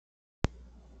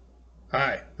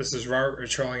Hi, this is Robert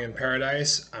Patrolling in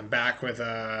Paradise. I'm back with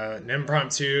an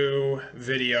impromptu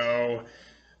video.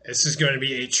 This is going to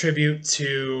be a tribute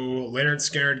to Lynyrd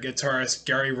Skynyrd guitarist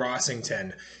Gary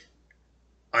Rossington.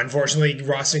 Unfortunately,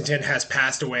 Rossington has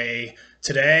passed away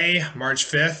today, March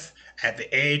 5th, at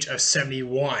the age of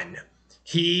 71.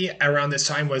 He, around this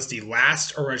time, was the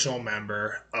last original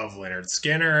member of Lynyrd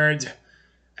Skynyrd,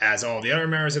 as all the other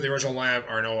members of the original lineup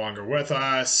are no longer with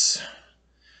us.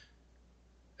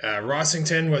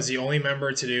 Rossington was the only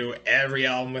member to do every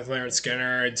album with Lynyrd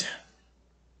Skynyrd.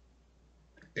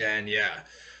 And yeah,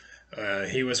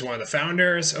 he was one of the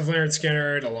founders of Lynyrd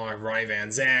Skynyrd, along with Ronnie Van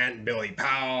Zant, Billy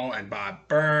Powell, and Bob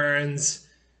Burns,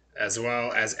 as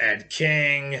well as Ed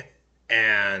King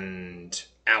and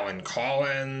Alan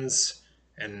Collins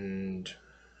and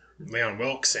Leon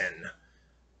Wilkeson.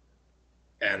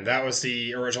 And that was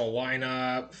the original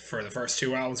lineup for the first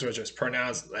two albums, which was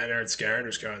Pronounced Lynyrd Skynyrd,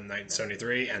 which came out in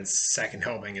 1973, and Second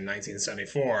Helping in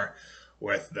 1974,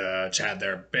 with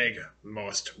their big,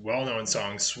 most well-known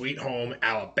song, Sweet Home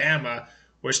Alabama,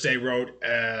 which they wrote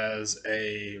as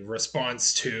a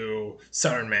response to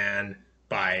Southern Man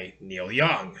by Neil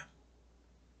Young,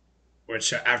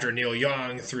 which after Neil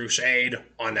Young threw shade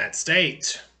on that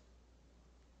state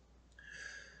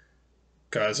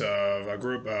because of a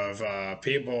group of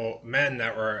men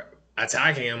that were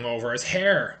attacking him over his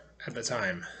hair at the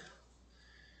time.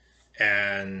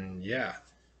 And yeah,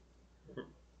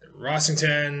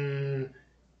 Rossington,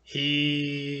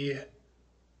 he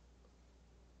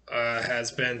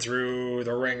has been through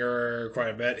the ringer quite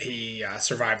a bit. He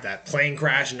survived that plane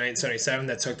crash in 1977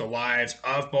 that took the lives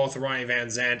of both Ronnie Van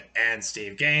Zant and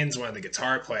Steve Gaines, one of the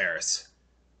guitar players.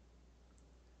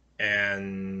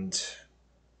 And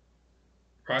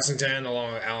Rossington,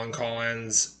 along with Alan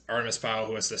Collins, Artemis Powell,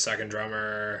 who was the second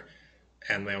drummer,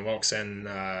 and Leon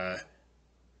Wilkeson,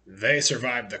 they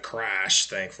survived the crash,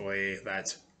 thankfully,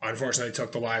 that unfortunately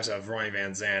took the lives of Ronnie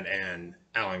Van Zant and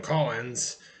Alan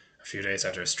Collins a few days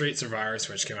after Street Survivors,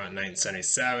 which came out in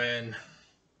 1977.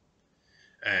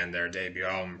 And their debut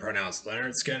album, Pronounced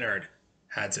Lynyrd Skynyrd,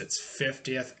 had its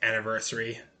 50th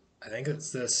anniversary. I think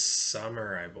it's this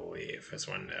summer, I believe, is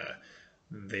when the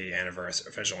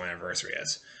official anniversary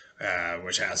is,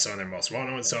 which has some of their most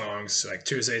well-known songs like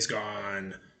Tuesday's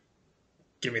Gone,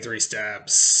 Give Me 3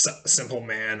 Steps, Simple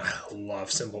Man, I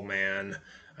love Simple Man,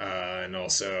 and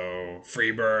also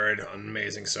Freebird, an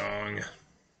amazing song.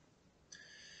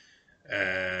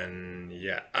 And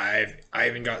yeah, I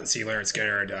even got to see Lynyrd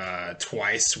Skynyrd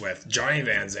twice with Johnny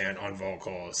Van Zant on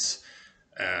vocals.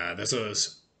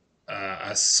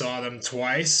 I saw them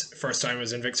twice. First time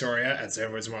was in Victoria at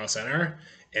San Woods Memorial Center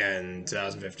in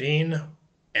 2015.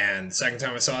 And the second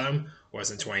time I saw them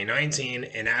was in 2019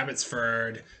 in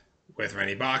Abbotsford with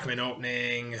Rennie Bachman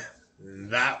opening.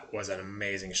 That was an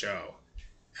amazing show.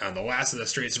 On the last of the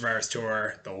Street Survivors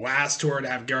tour, the last tour to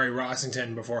have Gary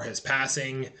Rossington before his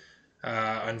passing,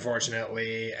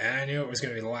 unfortunately. And I knew it was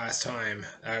going to be the last time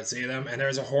I would see them. And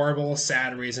there's a horrible,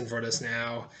 sad reason for this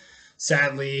now.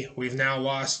 Sadly, we've now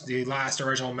lost the last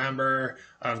original member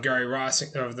of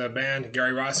the band,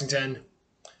 Gary Rossington.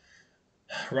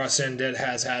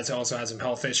 Rossington also had some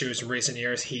health issues in recent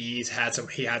years. He had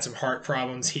some heart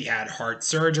problems. He had heart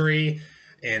surgery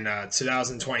in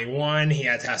 2021. He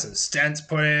had to have some stents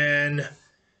put in,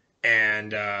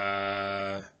 and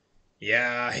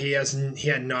yeah, he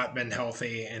had not been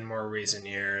healthy in more recent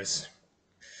years.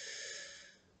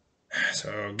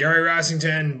 So Gary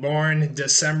Rossington, born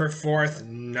December 4th,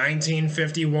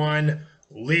 1951,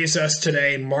 leaves us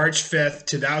today, March 5th,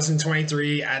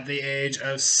 2023, at the age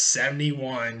of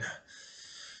 71.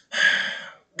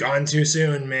 Gone too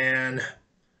soon, man.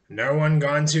 No one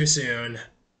gone too soon.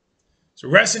 So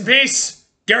rest in peace,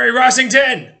 Gary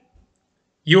Rossington.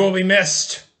 You will be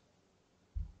missed.